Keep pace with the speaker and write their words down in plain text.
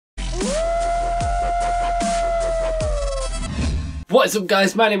What is up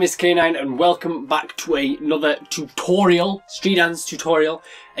guys, my name is Kanine and welcome back to another tutorial, street dance tutorial.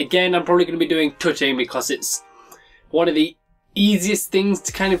 Again, I'm probably going to be doing tutting because it's one of the easiest things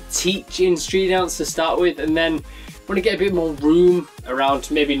to kind of teach in street dance to start with, and then I want to get a bit more room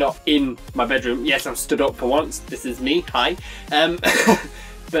around, maybe not in my bedroom. Yes, I'm stood up for once, this is me, hi.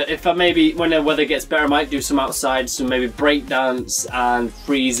 But if I maybe, when the weather gets better, I might do some outside, some maybe break dance and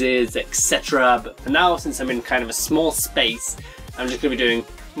freezes, etc. But for now, since I'm in kind of a small space, I'm just going to be doing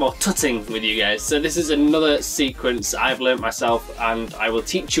more tutting with you guys. So this is another sequence I've learnt myself, and I will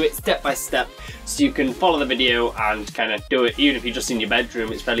teach you it step by step so you can follow the video and kind of do it. Even if you're just in your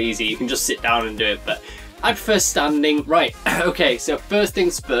bedroom, it's fairly easy. You can just sit down and do it, but I prefer standing. Right, okay, so first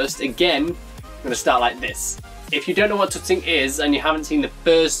things first, again, I'm going to start like this. If you don't know what tutting is and you haven't seen the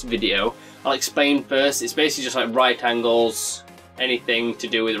first video, I'll explain first. It's basically just like right angles, anything to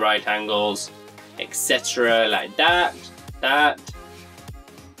do with right angles, etc. like that.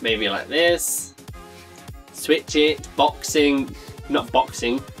 Maybe like this, switch it, boxing, not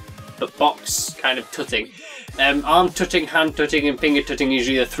boxing, but box kind of tutting. Arm tutting, hand tutting and finger tutting,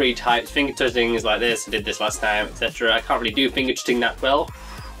 usually the three types. Finger tutting is like this, I did this last time, etc. I can't really do finger tutting that well.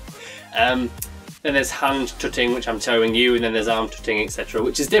 Then there's hand tutting, which I'm showing you, and then there's arm tutting, etc.,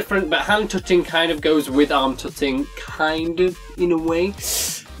 which is different, but hand tutting kind of goes with arm tutting, kind of, in a way.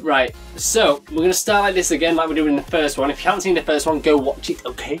 Right, so we're going to start like this again, like we're doing in the first one. If you haven't seen the first one, go watch it,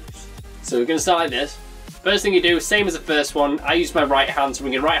 okay? So we're going to start like this. First thing you do, same as the first one, I use my right hand, so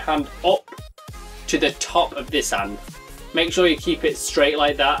bring your right hand up to the top of this hand. Make sure you keep it straight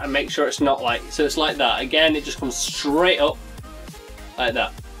like that, and make sure it's not like, so it's like that. Again, it just comes straight up, like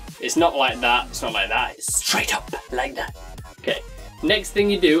that. It's not like that, it's not like that, it's straight up, like that. Okay, next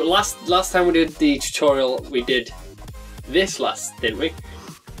thing you do, last time we did the tutorial, we did this didn't we?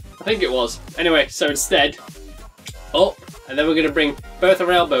 I think it was. Anyway, so instead, up, and then we're going to bring both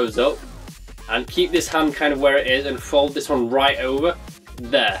our elbows up, and keep this hand kind of where it is, and fold this one right over,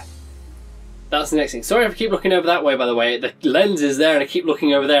 there. That's the next thing. Sorry if I keep looking over that way, by the way. The lens is there and I keep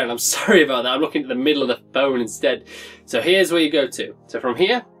looking over there, and I'm sorry about that. I'm looking at the middle of the phone instead. So here's where you go to. So from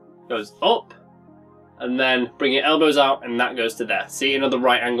here, goes up, and then bring your elbows out, and that goes to there. See, another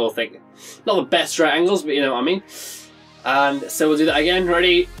right angle thing. Not the best right angles, but you know what I mean. And so we'll do that again.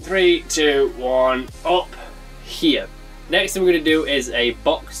 Ready? 3, 2, 1, up, here. Next thing we're going to do is a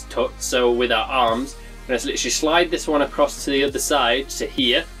box tut. So with our arms, we're going to literally slide this one across to the other side, to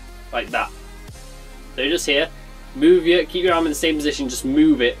here, like that. So just here, move your, keep your arm in the same position, just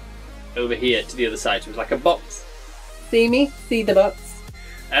move it over here to the other side. So it's like a box. See me? See the box?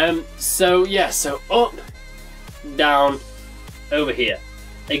 So yeah, so up, down, over here.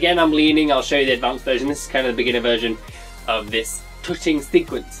 Again, I'm leaning, I'll show you the advanced version. This is kind of the beginner version of this tutting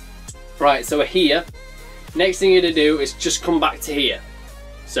sequence. Right, so we're here. Next thing you're going to do is just come back to here.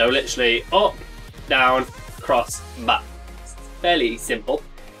 So literally up, down, cross, back. It's fairly simple.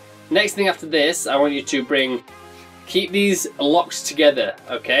 Next thing after this, I want you to keep these locked together,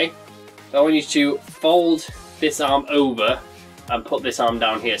 okay? I want you to fold this arm over and put this arm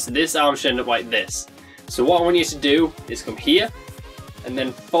down here. So this arm should end up like this. So what I want you to do is come here and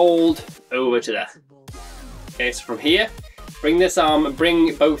then fold over to there. Okay, so from here, bring this arm and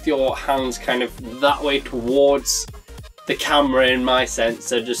bring both your hands kind of that way towards the camera in my sense.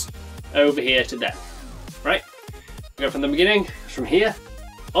 So just over here to there, right? Go from the beginning, from here,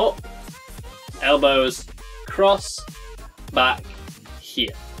 up, elbows, cross, back,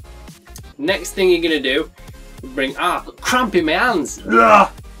 here. Next thing you're gonna do, bring, I've got cramp in my hands,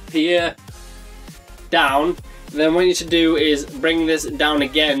 here, down. Then what you need to do is bring this down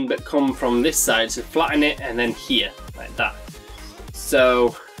again, but come from this side, so flatten it, and then here, like that.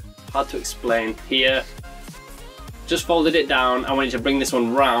 So, hard to explain, here, just folded it down. I want you to bring this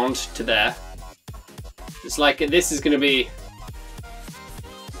one round to there. It's like, this is gonna be,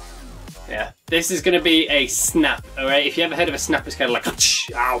 yeah, this is gonna be a snap, alright? If you ever heard of a snap, it's kind of like a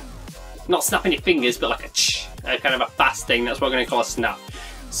ch, ow. Not snapping your fingers, but like a ch, kind of a fast thing. That's what we're going to call a snap.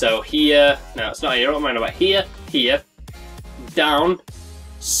 So here, no, it's not here. What am I about? Here, here, down,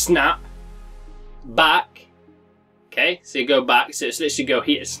 snap, back. Okay, so you go back. So it's literally go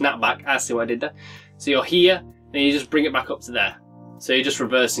here, snap back. I see what I did there. So you're here, and you just bring it back up to there. So you're just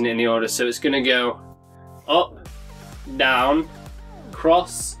reversing it in the order. So it's going to go up, down,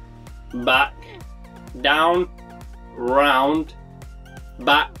 cross, back, down, round,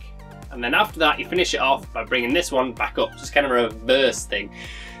 back. And then after that, you finish it off by bringing this one back up. Just kind of a reverse thing.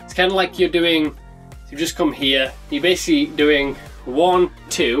 It's kind of like you're doing, you just come here, you're basically doing 1,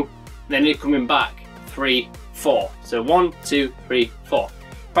 2, and then you're coming back 3, 4. So 1, 2, 3, 4.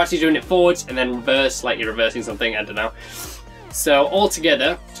 Practice doing it forwards and then reverse, like you're reversing something, I don't know. So all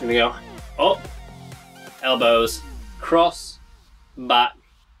together, it's going to go up, elbows, cross, back,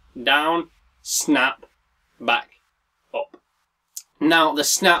 down, snap, back, up. Now the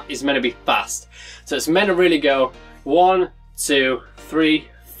snap is meant to be fast. So it's meant to really go 1, 2, 3,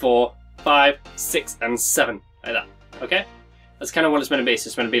 4, 5, 6, and 7. Like that. Okay? That's kind of what it's meant to be. So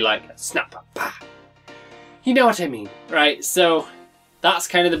it's meant to be like snap, bah. You know what I mean, right? So that's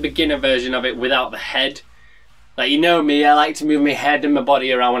kind of the beginner version of it without the head. Like, you know me, I like to move my head and my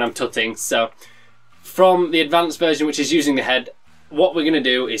body around when I'm tutting. So from the advanced version, which is using the head, what we're going to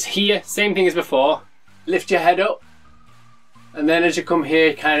do is here, same thing as before, lift your head up. And then as you come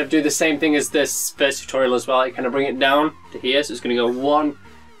here, kind of do the same thing as this first tutorial as well. You kind of bring it down to here. So it's going to go 1,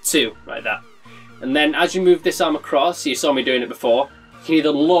 2, like that. And then as you move this arm across, you saw me doing it before, you can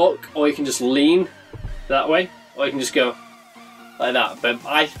either look or you can just lean that way, or you can just go like that. But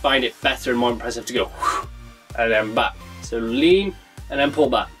I find it better and more impressive to go whoosh, and then back. So lean and then pull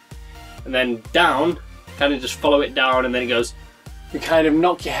back. And then down, kind of just follow it down, and then it goes, you kind of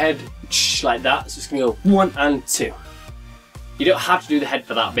knock your head like that. So it's going to go 1 and 2. You don't have to do the head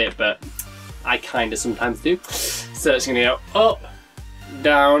for that bit, but I kind of sometimes do. So it's going to go up,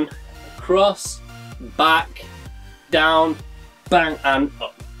 down, across, back, down, bang, and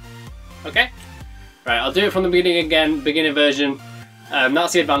up. Okay? Right, I'll do it from the beginning again, beginner version.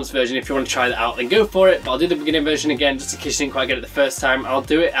 That's the advanced version. If you want to try that out, then go for it. But I'll do the beginner version again, just in case you didn't quite get it the first time. I'll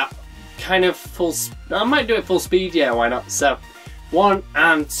do it at kind of full I might do it full speed, yeah, why not? So, 1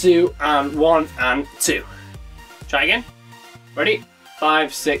 and 2 and 1 and 2. Try again. Ready?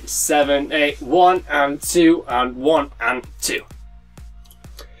 5, 6, 7, 8, 1 and 2 and 1 and 2.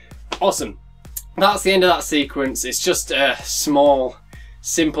 Awesome. That's the end of that sequence. It's just a small,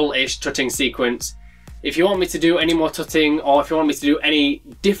 simple-ish tutting sequence. If you want me to do any more tutting, or if you want me to do any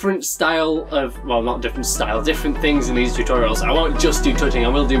different style of, well, not different style, different things in these tutorials, I won't just do tutting, I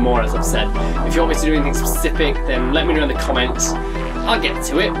will do more, as I've said. If you want me to do anything specific, then let me know in the comments. I'll get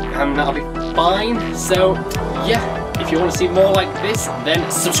to it, and that'll be fine. So, yeah, if you want to see more like this, then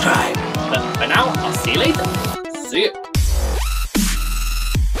subscribe. But for now, I'll see you later. See you.